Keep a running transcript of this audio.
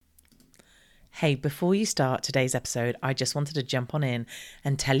Hey, before you start today's episode, I just wanted to jump on in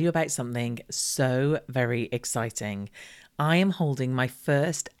and tell you about something so very exciting. I am holding my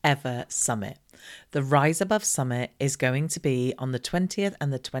first ever summit. The Rise Above Summit is going to be on the 20th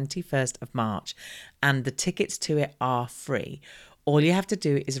and the 21st of March, and the tickets to it are free. All you have to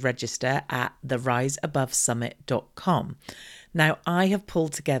do is register at theriseabovesummit.com. Now, I have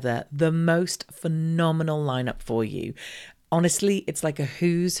pulled together the most phenomenal lineup for you. Honestly, it's like a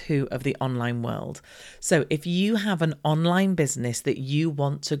who's who of the online world. So if you have an online business that you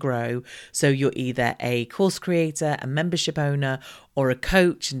want to grow, so you're either a course creator, a membership owner, or a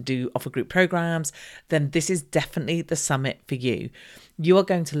coach and do offer group programs, then this is definitely the summit for you. You are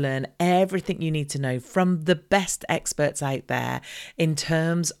going to learn everything you need to know from the best experts out there in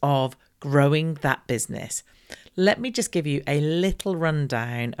terms of growing that business. Let me just give you a little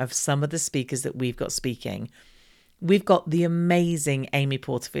rundown of some of the speakers that we've got speaking. We've got the amazing Amy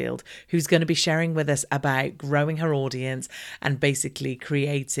Porterfield, who's going to be sharing with us about growing her audience and basically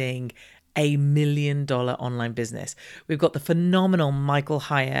creating $1 million online business. We've got the phenomenal Michael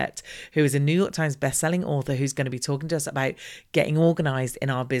Hyatt, who is a New York Times bestselling author, who's going to be talking to us about getting organized in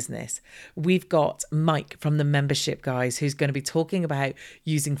our business. We've got Mike from the Membership Guys, who's going to be talking about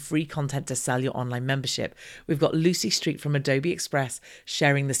using free content to sell your online membership. We've got Lucy Street from Adobe Express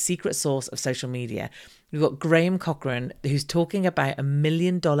sharing the secret sauce of social media. We've got Graham Cochran, who's talking about $1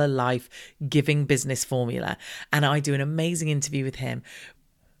 million life giving business formula. And I do an amazing interview with him.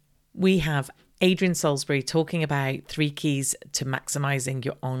 We have Adrian Salisbury talking about 3 keys to maximizing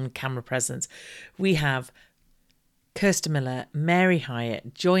your on-camera presence. We have Kirsten Miller, Mary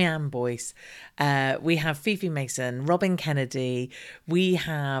Hyatt, Joyanne Boyce. We have Fifi Mason, Robin Kennedy. We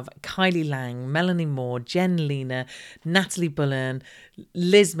have Kylie Lang, Melanie Moore, Jen Lena, Natalie Bullen,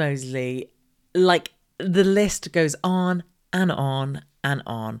 Liz Mosley. Like, the list goes on and on and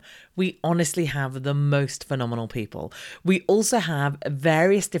on. We honestly have the most phenomenal people. We also have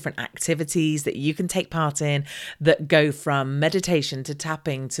various different activities that you can take part in that go from meditation to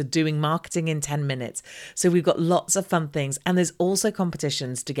tapping to doing marketing in 10 minutes. So we've got lots of fun things, and there's also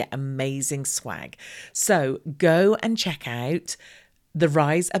competitions to get amazing swag. So go and check out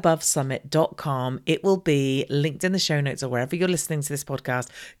theriseabovesummit.com. It will be linked in the show notes or wherever you're listening to this podcast.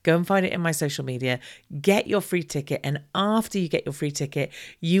 Go and find it in my social media. Get your free ticket. And after you get your free ticket,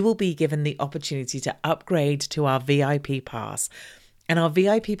 you will be given the opportunity to upgrade to our VIP pass. And our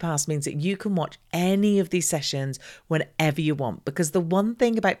VIP pass means that you can watch any of these sessions whenever you want. Because the one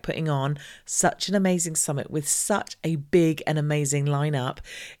thing about putting on such an amazing summit with such a big and amazing lineup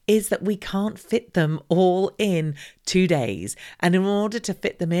is that we can't fit them all in 2 days. And in order to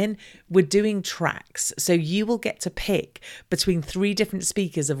fit them in, we're doing tracks. So you will get to pick between 3 different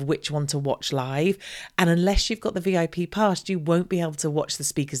speakers of which one to watch live. And unless you've got the VIP pass, you won't be able to watch the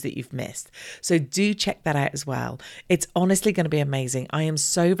speakers that you've missed. So do check that out as well. It's honestly going to be amazing. I am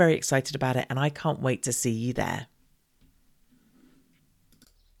so very excited about it, and I can't wait to see you there.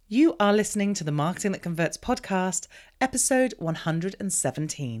 You are listening to the Marketing That Converts podcast, episode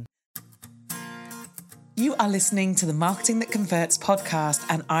 117. You are listening to the Marketing That Converts podcast,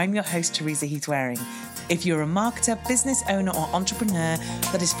 and I'm your host, Teresa Heath-Wareing. If you're a marketer, business owner, or entrepreneur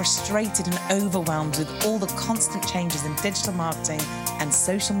that is frustrated and overwhelmed with all the constant changes in digital marketing and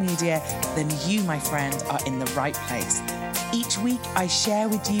social media, then you, my friend, are in the right place. Each week, I share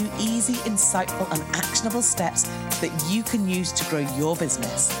with you easy, insightful, and actionable steps that you can use to grow your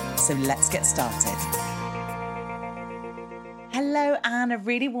business. So let's get started. Hello, and a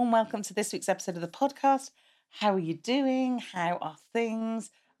really warm welcome to this week's episode of the podcast. How are you doing? How are things?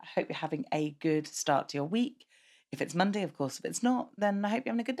 I hope you're having a good start to your week. If it's Monday, of course. If it's not, then I hope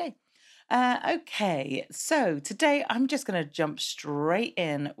you're having a good day. Okay, so today I'm just going to jump straight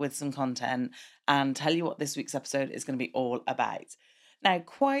in with some content and tell you what this week's episode is going to be all about. Now,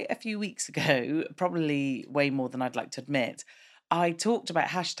 quite a few weeks ago, probably way more than I'd like to admit, I talked about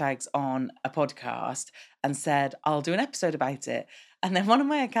hashtags on a podcast and said, I'll do an episode about it. And then one of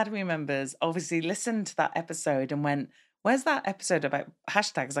my Academy members obviously listened to that episode and went, where's that episode about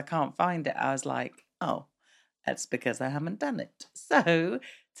hashtags? I can't find it. I was like, oh, that's because I haven't done it. So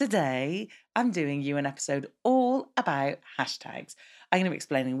today I'm doing you an episode all about hashtags. I'm going to be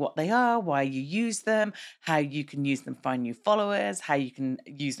explaining what they are, why you use them, how you can use them to find new followers, how you can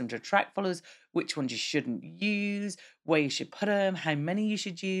use them to attract followers, which ones you shouldn't use, where you should put them, how many you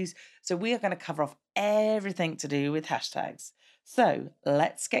should use. So we are going to cover off everything to do with hashtags. So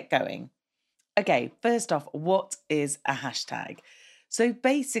let's get going. Okay, first off, what is a hashtag? So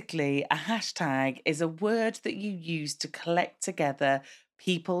basically, a hashtag is a word that you use to collect together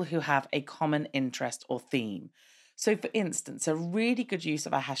people who have a common interest or theme. So, for instance, a really good use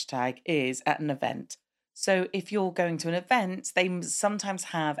of a hashtag is at an event. So, if you're going to an event, they sometimes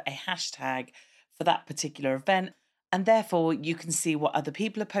have a hashtag for that particular event. And therefore, you can see what other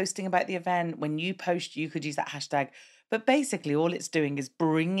people are posting about the event. When you post, you could use that hashtag. But basically, all it's doing is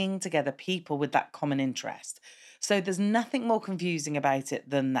bringing together people with that common interest. So, there's nothing more confusing about it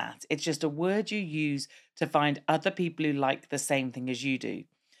than that. It's just a word you use to find other people who like the same thing as you do.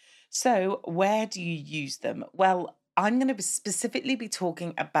 So, where do you use them? Well, I'm going to specifically be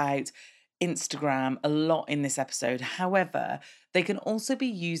talking about Instagram a lot in this episode. However, they can also be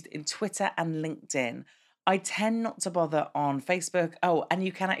used in Twitter and LinkedIn. I tend not to bother on Facebook. Oh, and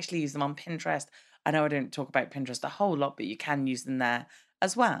you can actually use them on Pinterest. I know I don't talk about Pinterest a whole lot, but you can use them there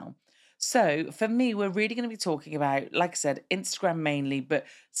as well. So, for me, we're really going to be talking about, like I said, Instagram mainly, but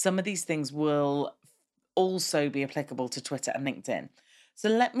some of these things will also be applicable to Twitter and LinkedIn. So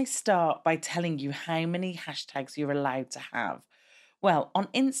let me start by telling you how many hashtags you're allowed to have. Well, on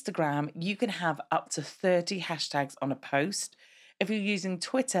Instagram, you can have up to 30 hashtags on a post. If you're using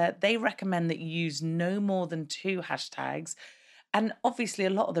Twitter, they recommend that you use no more than 2 hashtags. And obviously,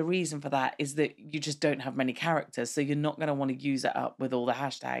 a lot of the reason for that is that you just don't have many characters. So you're not going to want to use it up with all the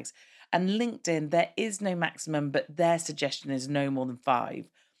hashtags. And LinkedIn, there is no maximum, but their suggestion is no more than 5.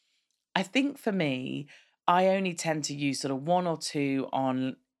 I think for me, I only tend to use sort of 1 or 2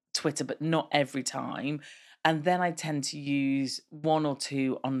 on Twitter, but not every time. And then I tend to use 1 or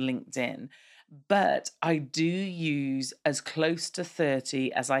 2 on LinkedIn. But I do use as close to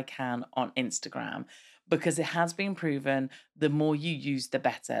 30 as I can on Instagram because it has been proven the more you use, the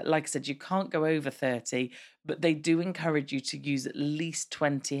better. Like I said, you can't go over 30, but they do encourage you to use at least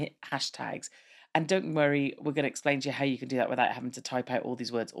 20 hashtags. And don't worry, we're going to explain to you how you can do that without having to type out all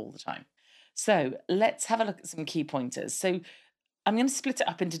these words all the time. So let's have a look at some key pointers. So I'm going to split it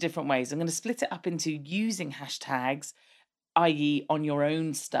up into different ways. I'm going to split it up into using hashtags, i.e., on your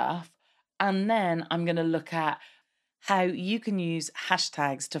own stuff. And then I'm going to look at how you can use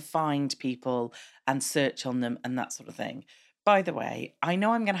hashtags to find people and search on them and that sort of thing. By the way, I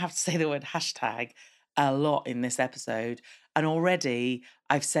know I'm going to have to say the word hashtag a lot in this episode, and already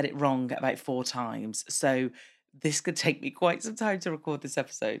I've said it wrong about 4 times. So this could take me quite some time to record this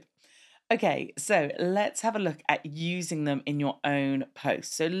episode. Okay, so let's have a look at using them in your own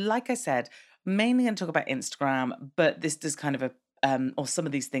posts. So, like I said, mainly going to talk about Instagram, but this does kind of or some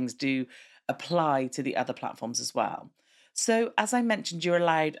of these things do apply to the other platforms as well. So, as I mentioned, you're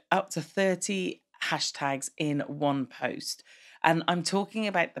allowed up to 30 hashtags in one post. And I'm talking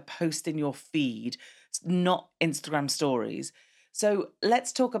about the post in your feed, not Instagram stories. So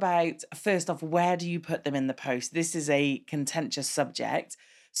let's talk about, first off, where do you put them in the post? This is a contentious subject.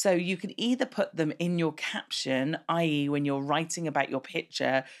 So you can either put them in your caption, i.e., when you're writing about your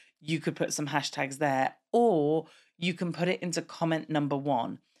picture, you could put some hashtags there, or you can put it into comment number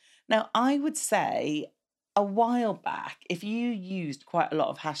 1. Now, I would say a while back, if you used quite a lot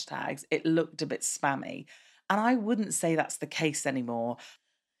of hashtags, it looked a bit spammy. And I wouldn't say that's the case anymore.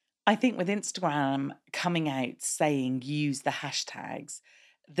 I think with Instagram coming out saying use the hashtags,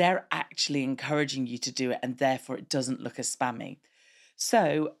 they're actually encouraging you to do it, and therefore it doesn't look as spammy.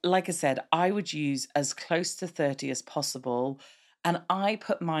 So, like I said, I would use as close to 30 as possible. And I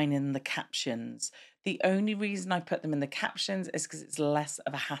put mine in the captions. The only reason I put them in the captions is because it's less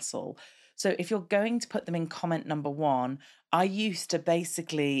of a hassle. So, if you're going to put them in comment number 1, I used to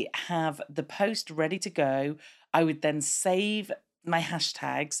basically have the post ready to go. I would then save my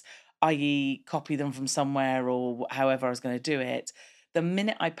hashtags, i.e., copy them from somewhere or however I was going to do it. The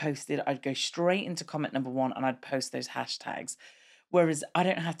minute I posted, I'd go straight into comment number 1 and I'd post those hashtags. Whereas I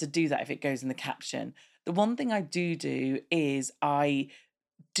don't have to do that if it goes in the caption. The one thing I do is I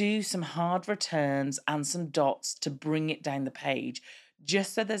do some hard returns and some dots to bring it down the page,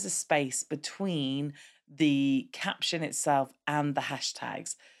 just so there's a space between the caption itself and the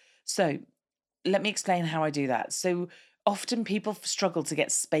hashtags. So let me explain how I do that. So often people struggle to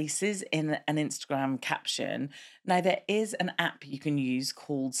get spaces in an Instagram caption. Now, there is an app you can use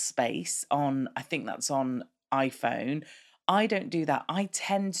called Space on, I think that's on iPhone. I don't do that. I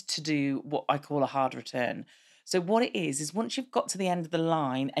tend to do what I call a hard return. So, what it is once you've got to the end of the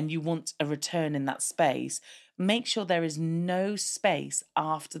line and you want a return in that space, make sure there is no space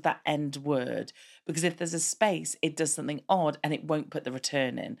after that end word. Because if there's a space, it does something odd and it won't put the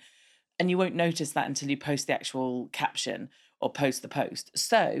return in. And you won't notice that until you post the actual caption or post the post.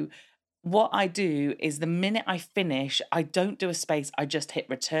 So, what I do is the minute I finish, I don't do a space, I just hit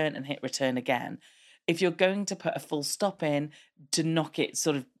return and hit return again. If you're going to put a full stop in to knock it,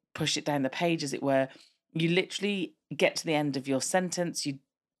 sort of push it down the page, as it were, you literally get to the end of your sentence, you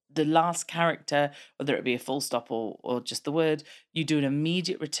the last character, whether it be a full stop or just the word, you do an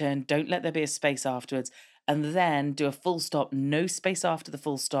immediate return. Don't let there be a space afterwards. And then do a full stop, no space after the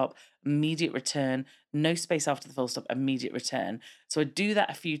full stop, immediate return, no space after the full stop, immediate return. So I do that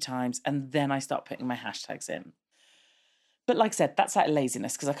a few times and then I start putting my hashtags in. But like I said, that's out of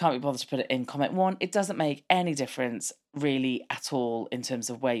laziness because I can't be bothered to put it in comment one. It doesn't make any difference really at all in terms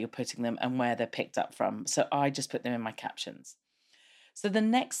of where you're putting them and where they're picked up from. So I just put them in my captions. So the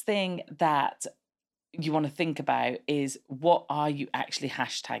next thing that you want to think about is, what are you actually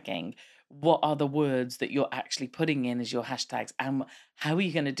hashtagging? What are the words that you're actually putting in as your hashtags? And how are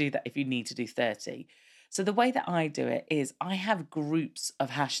you going to do that if you need to do 30? So the way that I do it is I have groups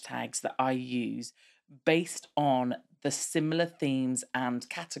of hashtags that I use based on the similar themes and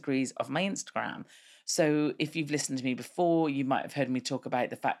categories of my Instagram. So if you've listened to me before, you might have heard me talk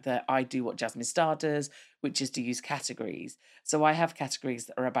about the fact that I do what Jasmine Star does, which is to use categories. So I have categories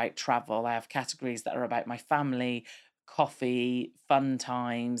that are about travel, I have categories that are about my family, coffee, fun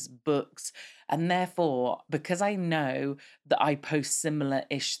times, books. And therefore, because I know that I post similar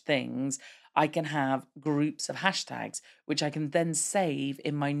ish things, I can have groups of hashtags, which I can then save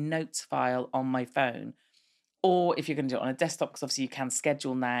in my notes file on my phone. Or if you're going to do it on a desktop, because obviously you can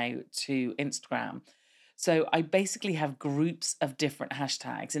schedule now to Instagram. So I basically have groups of different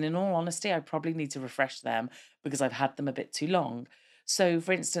hashtags. And in all honesty, I probably need to refresh them because I've had them a bit too long. So,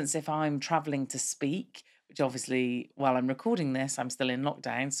 for instance, if I'm traveling to speak, which obviously while I'm recording this, I'm still in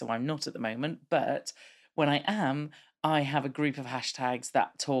lockdown, so I'm not at the moment. But when I am, I have a group of hashtags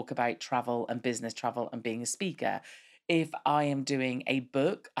that talk about travel and business travel and being a speaker. If I am doing a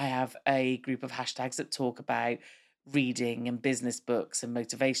book, I have a group of hashtags that talk about reading and business books and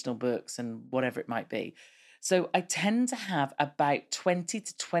motivational books and whatever it might be. So I tend to have about 20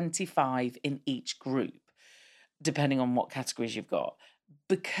 to 25 in each group, depending on what categories you've got.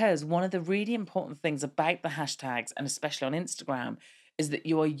 Because one of the really important things about the hashtags, and especially on Instagram, is that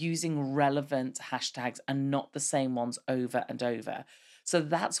you are using relevant hashtags and not the same ones over and over. So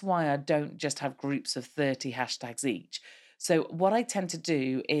that's why I don't just have groups of 30 hashtags each. So what I tend to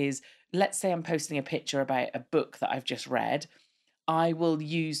do is, let's say I'm posting a picture about a book that I've just read. I will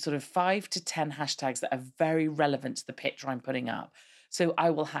use sort of 5 to 10 hashtags that are very relevant to the picture I'm putting up. So I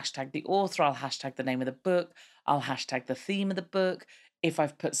will hashtag the author, I'll hashtag the name of the book, I'll hashtag the theme of the book. If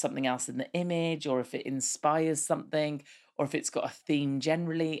I've put something else in the image, or if it inspires something, or if it's got a theme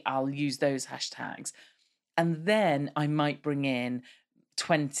generally, I'll use those hashtags. And then I might bring in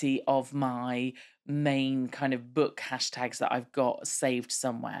 20 of my main kind of book hashtags that I've got saved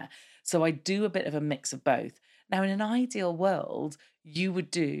somewhere. So I do a bit of a mix of both. Now, in an ideal world, you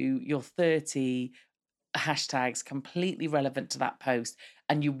would do your 30 hashtags completely relevant to that post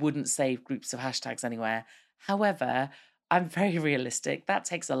and you wouldn't save groups of hashtags anywhere. However, I'm very realistic. That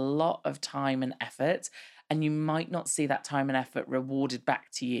takes a lot of time and effort, and you might not see that time and effort rewarded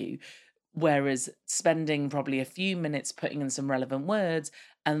back to you. Whereas spending probably a few minutes putting in some relevant words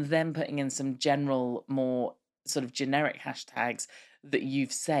and then putting in some general, more sort of generic hashtags that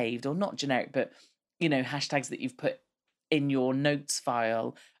you've saved, or not generic, but hashtags that you've put in your notes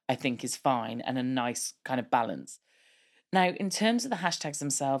file, I think is fine and a nice kind of balance. Now, in terms of the hashtags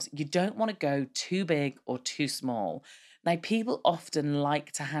themselves, you don't want to go too big or too small. Now, people often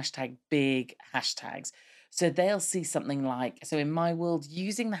like to hashtag big hashtags. So they'll see something like, so in my world,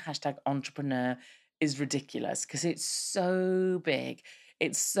 using the hashtag entrepreneur is ridiculous because it's so big,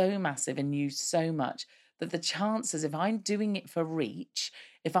 it's so massive and used so much that the chances, if I'm doing it for reach,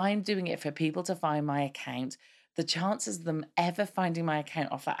 if I'm doing it for people to find my account, the chances of them ever finding my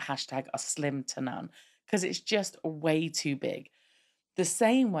account off that hashtag are slim to none because it's just way too big. The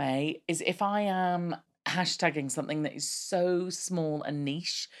same way is if I am hashtagging something that is so small and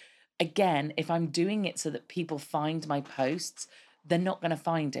niche, again, if I'm doing it so that people find my posts, they're not going to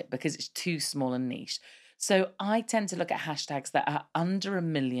find it because it's too small and niche. So I tend to look at hashtags that are under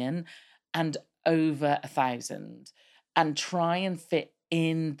 1 million and over 1,000 and try and fit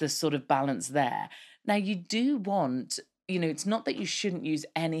in the sort of balance there. Now, you do want, it's not that you shouldn't use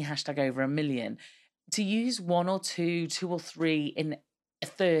any hashtag over 1 million. To use one or two or three in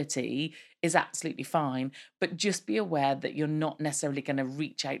 30 is absolutely fine, but just be aware that you're not necessarily going to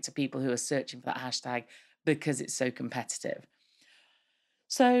reach out to people who are searching for that hashtag because it's so competitive.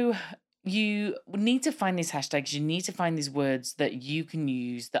 So you need to find these hashtags, you need to find these words that you can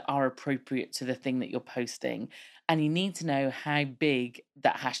use that are appropriate to the thing that you're posting, and you need to know how big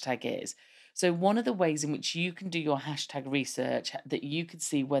that hashtag is. So one of the ways in which you can do your hashtag research that you could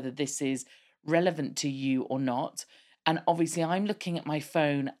see whether this is relevant to you or not, and obviously I'm looking at my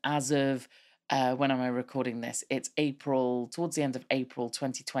phone as of when am I recording this? It's April, towards the end of April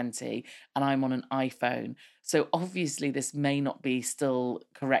 2020, and I'm on an iPhone. So obviously, this may not be still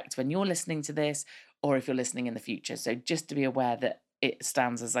correct when you're listening to this, or if you're listening in the future. So just to be aware that it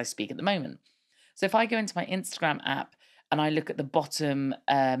stands as I speak at the moment. So if I go into my Instagram app and I look at the bottom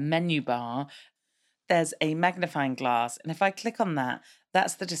menu bar, there's a magnifying glass. And if I click on that,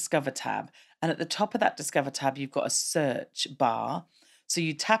 that's the Discover tab. And at the top of that Discover tab, you've got a search bar. So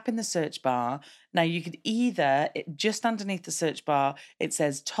you tap in the search bar. Now you could either, just underneath the search bar, it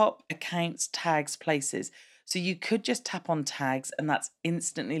says top accounts, tags, places. So you could just tap on tags and that's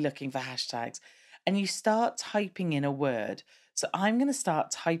instantly looking for hashtags. And you start typing in a word. So I'm going to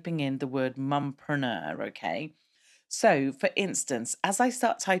start typing in the word mumpreneur, okay? So, for instance, as I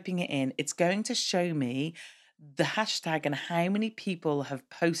start typing it in, it's going to show me the hashtag and how many people have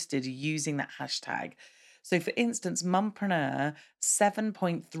posted using that hashtag. So, for instance, Mumpreneur,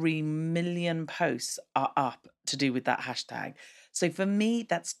 7.3 million posts are up to do with that hashtag. So, for me,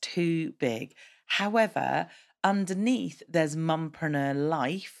 that's too big. However, underneath, there's Mumpreneur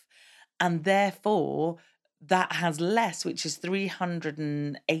Life, and therefore, that has less, which is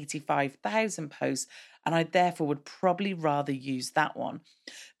 385,000 posts. And I therefore would probably rather use that one.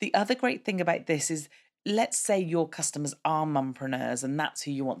 The other great thing about this is, let's say your customers are mumpreneurs and that's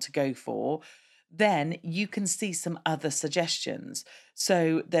who you want to go for, then you can see some other suggestions.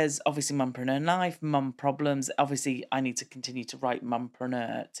 So there's obviously Mumpreneur Life, Mum Problems. Obviously, I need to continue to write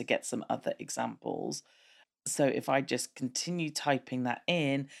Mumpreneur to get some other examples. So if I just continue typing that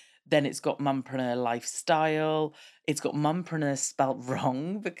in, then it's got Mumpreneur Lifestyle. It's got Mumpreneur spelt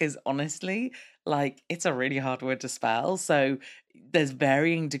wrong because honestly, like it's a really hard word to spell. So there's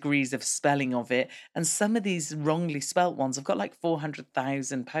varying degrees of spelling of it. And some of these wrongly spelt ones have got like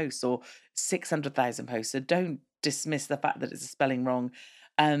 400,000 posts or 600,000 posts. So don't dismiss the fact that it's a spelling wrong.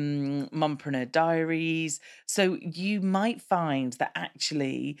 Mumpreneur Diaries. So you might find that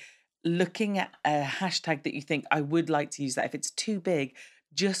actually looking at a hashtag that you think I would like to use that, if it's too big,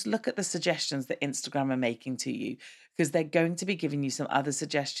 just look at the suggestions that Instagram are making to you because they're going to be giving you some other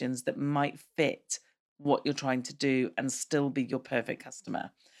suggestions that might fit what you're trying to do and still be your perfect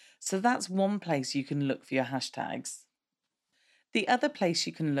customer. So that's one place you can look for your hashtags. The other place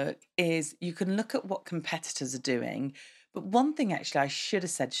you can look is you can look at what competitors are doing. But one thing actually I should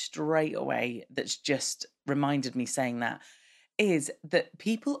have said straight away that's just reminded me saying that is that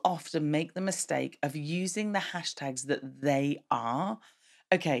people often make the mistake of using the hashtags that they are.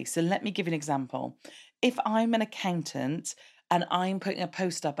 Okay, so let me give you an example. If I'm an accountant and I'm putting a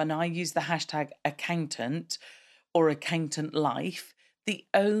post up and I use the hashtag accountant or accountant life, the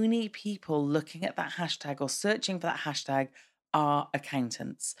only people looking at that hashtag or searching for that hashtag are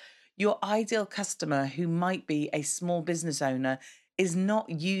accountants. Your ideal customer, who might be a small business owner, is not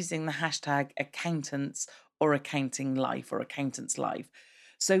using the hashtag accountants or accounting life or accountant's life.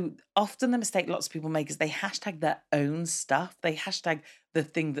 So often the mistake lots of people make is they hashtag their own stuff. They hashtag the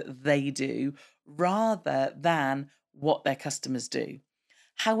thing that they do rather than what their customers do.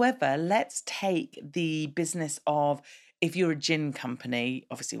 However, let's take the business of if you're a gin company,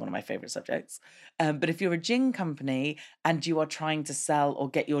 obviously one of my favorite subjects, but if you're a gin company and you are trying to sell or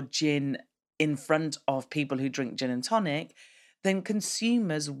get your gin in front of people who drink gin and tonic, then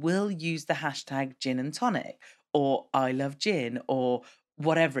consumers will use the hashtag gin and tonic or I love gin or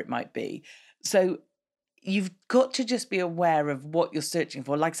whatever it might be. So you've got to just be aware of what you're searching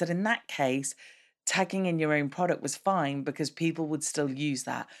for. Like I said, in that case, tagging in your own product was fine because people would still use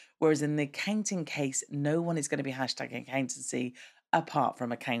that. Whereas in the accounting case, no one is going to be hashtagging accountancy apart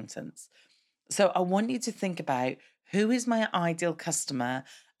from accountants. So I want you to think about who is my ideal customer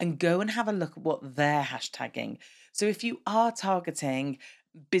and go and have a look at what they're hashtagging. So if you are targeting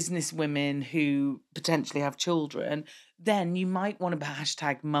business women who potentially have children, then you might want to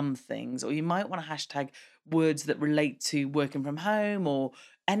hashtag mum things, or you might want to hashtag words that relate to working from home or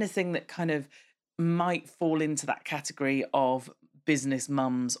anything that kind of might fall into that category of business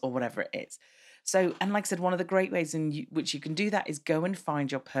mums or whatever it is. So, and like I said, one of the great ways in which you can do that is go and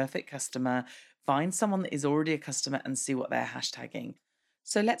find your perfect customer, find someone that is already a customer and see what they're hashtagging.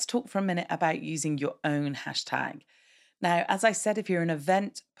 So, let's talk for a minute about using your own hashtag. Now, as I said, if you're an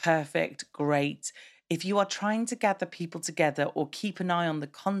event, perfect, great. If you are trying to gather people together or keep an eye on the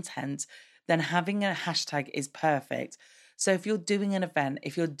content, then having a hashtag is perfect. So if you're doing an event,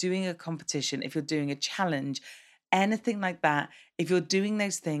 if you're doing a competition, if you're doing a challenge, anything like that, if you're doing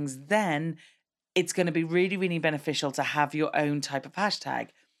those things, then it's going to be really, really beneficial to have your own type of hashtag.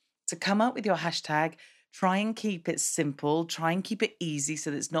 To come up with your hashtag, try and keep it simple, try and keep it easy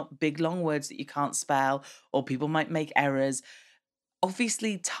so that it's not big, long words that you can't spell or people might make errors.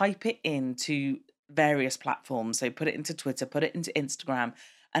 Obviously, type it into various platforms. So put it into Twitter, put it into Instagram,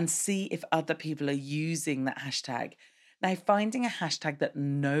 and see if other people are using that hashtag. Now, finding a hashtag that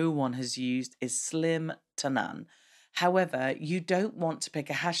no one has used is slim to none. However, you don't want to pick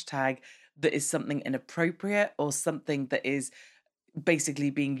a hashtag that is something inappropriate or something that is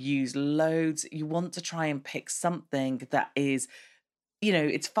basically being used loads. You want to try and pick something that is,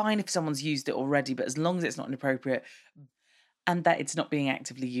 it's fine if someone's used it already, but as long as it's not inappropriate and that it's not being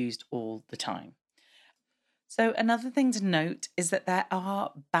actively used all the time. So, another thing to note is that there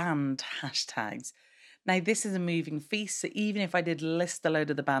are banned hashtags. Now, this is a moving feast. So, even if I did list a load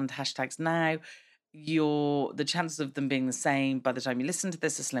of the banned hashtags now, the chances of them being the same by the time you listen to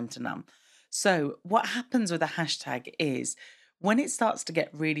this are slim to none. So, what happens with a hashtag is when it starts to get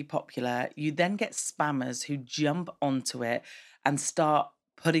really popular, you then get spammers who jump onto it and start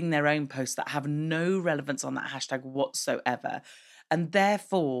putting their own posts that have no relevance on that hashtag whatsoever. And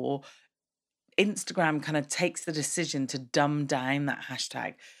therefore, Instagram kind of takes the decision to dumb down that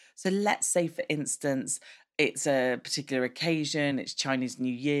hashtag. So let's say, for instance, it's a particular occasion, it's Chinese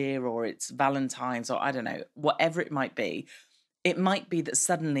New Year or it's Valentine's or I don't know, whatever it might be. It might be that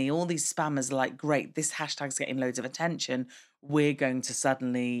suddenly all these spammers are like, great, this hashtag's getting loads of attention. We're going to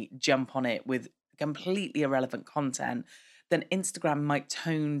suddenly jump on it with completely irrelevant content. Then Instagram might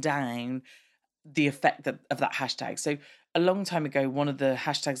tone down the effect of that hashtag. So a long time ago, one of the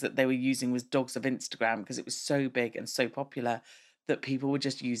hashtags that they were using was dogs of Instagram because it was so big and so popular that people were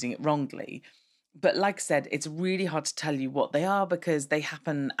just using it wrongly. But like I said, it's really hard to tell you what they are because they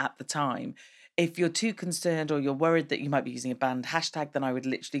happen at the time. If you're too concerned or you're worried that you might be using a banned hashtag, then I would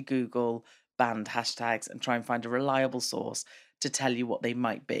literally Google banned hashtags and try and find a reliable source to tell you what they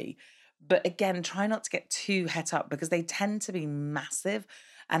might be. But again, try not to get too het up because they tend to be massive.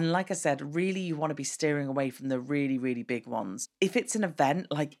 And like I said, really, you want to be steering away from the really, really big ones. If it's an event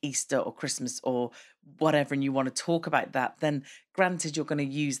like Easter or Christmas or whatever, and you want to talk about that, then granted, you're going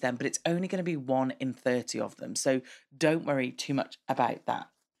to use them, but it's only going to be 1 in 30 of them. So don't worry too much about that.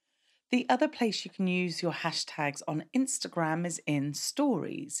 The other place you can use your hashtags on Instagram is in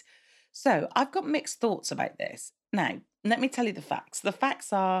stories. So I've got mixed thoughts about this. Now, let me tell you the facts. The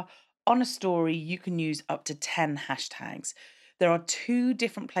facts are on a story, you can use up to 10 hashtags. There are two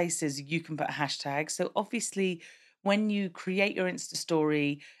different places you can put a hashtag. So obviously, when you create your Insta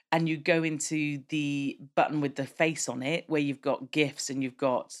story and you go into the button with the face on it, where you've got GIFs and you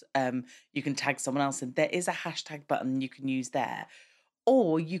can tag someone else, and there is a hashtag button you can use there.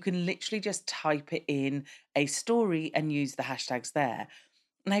 Or you can literally just type it in a story and use the hashtags there.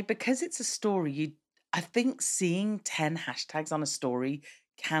 Now, because it's a story, I think seeing 10 hashtags on a story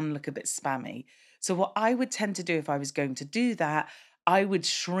can look a bit spammy. So, what I would tend to do if I was going to do that, I would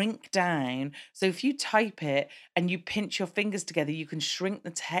shrink down. So, if you type it and you pinch your fingers together, you can shrink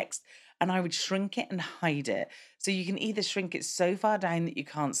the text and I would shrink it and hide it. So, you can either shrink it so far down that you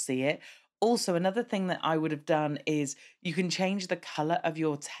can't see it. Also, another thing that I would have done is you can change the color of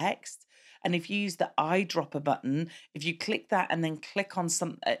your text. And if you use the eyedropper button, if you click that and then click on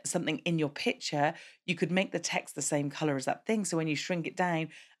something in your picture, you could make the text the same color as that thing. So when you shrink it down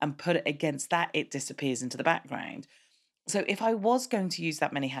and put it against that, it disappears into the background. So if I was going to use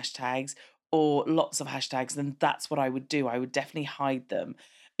that many hashtags or lots of hashtags, then that's what I would do. I would definitely hide them.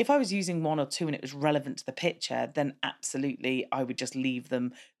 If I was using one or two and it was relevant to the picture, then absolutely I would just leave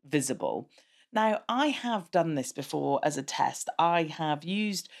them visible. Now, I have done this before as a test. I have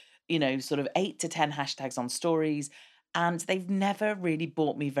used, sort of 8 to 10 hashtags on stories, and they've never really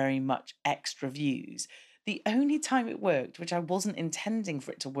brought me very much extra views. The only time it worked, which I wasn't intending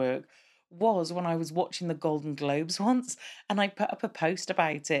for it to work, was when I was watching the Golden Globes once and I put up a post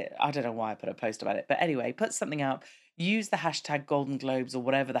about it. I don't know why I put a post about it, but anyway, put something up, used the hashtag Golden Globes or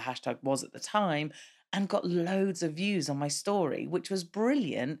whatever the hashtag was at the time, and got loads of views on my story, which was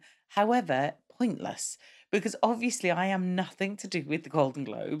brilliant. However, pointless because obviously I am nothing to do with the Golden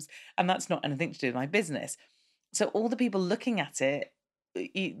Globes and that's not anything to do with my business. So all the people looking at it,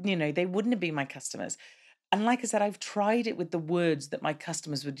 they wouldn't have been my customers. And like I said, I've tried it with the words that my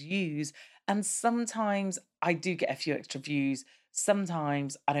customers would use. And sometimes I do get a few extra views.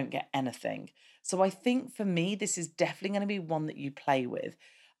 Sometimes I don't get anything. So I think for me, this is definitely going to be one that you play with.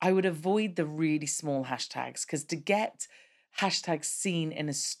 I would avoid the really small hashtags because to get hashtags seen in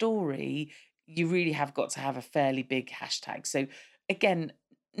a story, you really have got to have a fairly big hashtag. So again,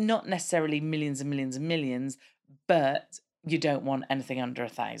 not necessarily millions and millions and millions, but you don't want anything under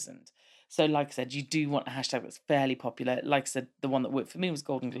 1,000. So, like I said, you do want a hashtag that's fairly popular. Like I said, the one that worked for me was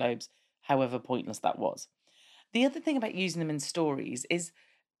Golden Globes, however pointless that was. The other thing about using them in stories is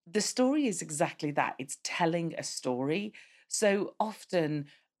the story is exactly that, it's telling a story. So often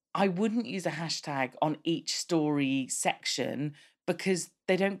I wouldn't use a hashtag on each story section because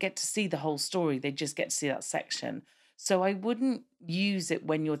they don't get to see the whole story. They just get to see that section. So I wouldn't use it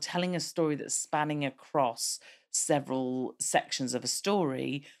when you're telling a story that's spanning across several sections of a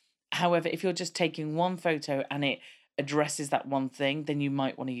story. However, if you're just taking one photo and it addresses that one thing, then you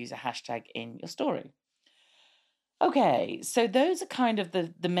might want to use a hashtag in your story. Okay, so those are kind of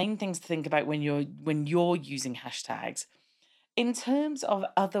the main things to think about when you're using hashtags. In terms of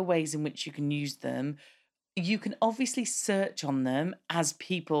other ways in which you can use them, you can obviously search on them as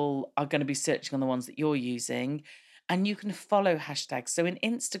people are going to be searching on the ones that you're using, and you can follow hashtags. So in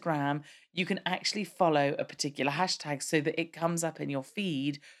Instagram, you can actually follow a particular hashtag so that it comes up in your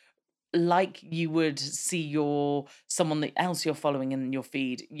feed like you would see someone else you're following in your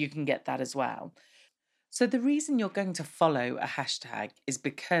feed. You can get that as well. So the reason you're going to follow a hashtag is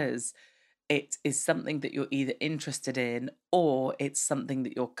because it is something that you're either interested in or it's something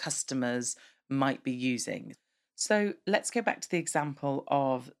that your customers might be using. So let's go back to the example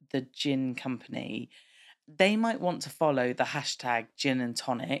of the gin company. They might want to follow the hashtag gin and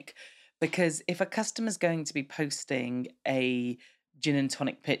tonic because if a customer's going to be posting a gin and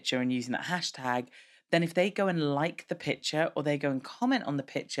tonic picture and using that hashtag, then if they go and like the picture or they go and comment on the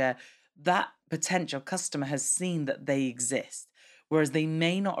picture, that potential customer has seen that they exist, whereas they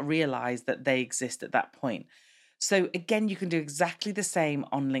may not realize that they exist at that point. So again, you can do exactly the same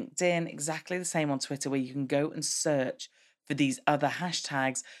on LinkedIn, exactly the same on Twitter, where you can go and search for these other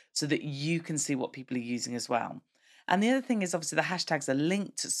hashtags so that you can see what people are using as well. And the other thing is obviously the hashtags are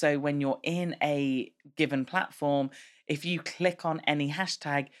linked. So when you're in a given platform, if you click on any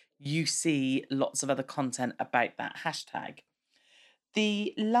hashtag, you see lots of other content about that hashtag.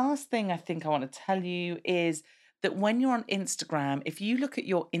 The last thing I think I want to tell you is that when you're on Instagram, if you look at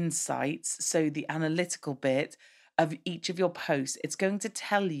your insights, so the analytical bit of each of your posts, it's going to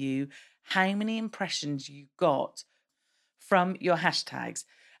tell you how many impressions you got from your hashtags.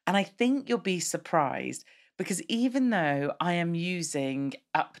 And I think you'll be surprised because even though I am using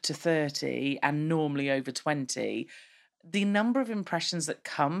up to 30 and normally over 20, the number of impressions that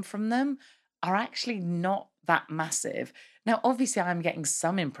come from them are actually not that massive. Now, obviously, I'm getting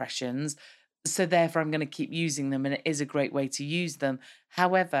some impressions, so therefore I'm going to keep using them, and it is a great way to use them.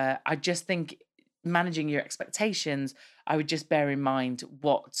 However, I just think managing your expectations, I would just bear in mind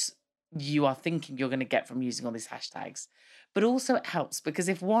what you are thinking you're going to get from using all these hashtags. But also, it helps because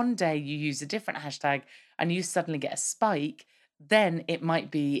if one day you use a different hashtag and you suddenly get a spike, then it might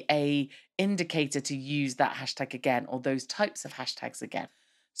be a indicator to use that hashtag again or those types of hashtags again.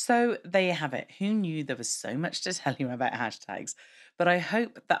 So there you have it. Who knew there was so much to tell you about hashtags? But I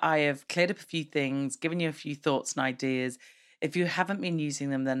hope that I have cleared up a few things, given you a few thoughts and ideas. If you haven't been using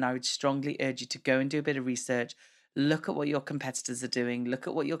them, then I would strongly urge you to go and do a bit of research. Look at what your competitors are doing. Look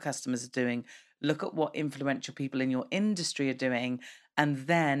at what your customers are doing. Look at what influential people in your industry are doing. And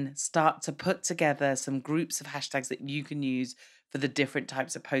then start to put together some groups of hashtags that you can use for the different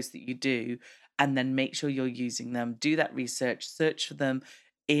types of posts that you do. And then make sure you're using them. Do that research, search for them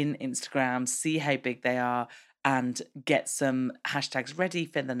in Instagram, see how big they are, and get some hashtags ready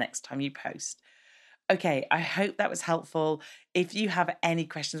for the next time you post. Okay, I hope that was helpful. If you have any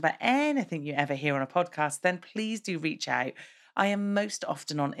questions about anything you ever hear on a podcast, then please do reach out. I am most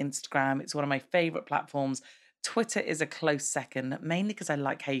often on Instagram. It's one of my favorite platforms. Twitter is a close second, mainly because I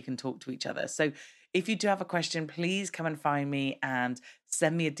like how you can talk to each other. So if you do have a question, please come and find me and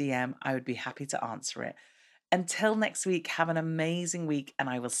send me a DM. I would be happy to answer it. Until next week, have an amazing week, and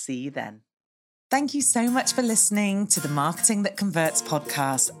I will see you then. Thank you so much for listening to the Marketing That Converts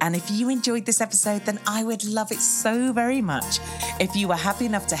podcast. And if you enjoyed this episode, then I would love it so very much if you were happy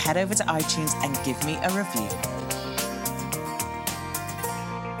enough to head over to iTunes and give me a review.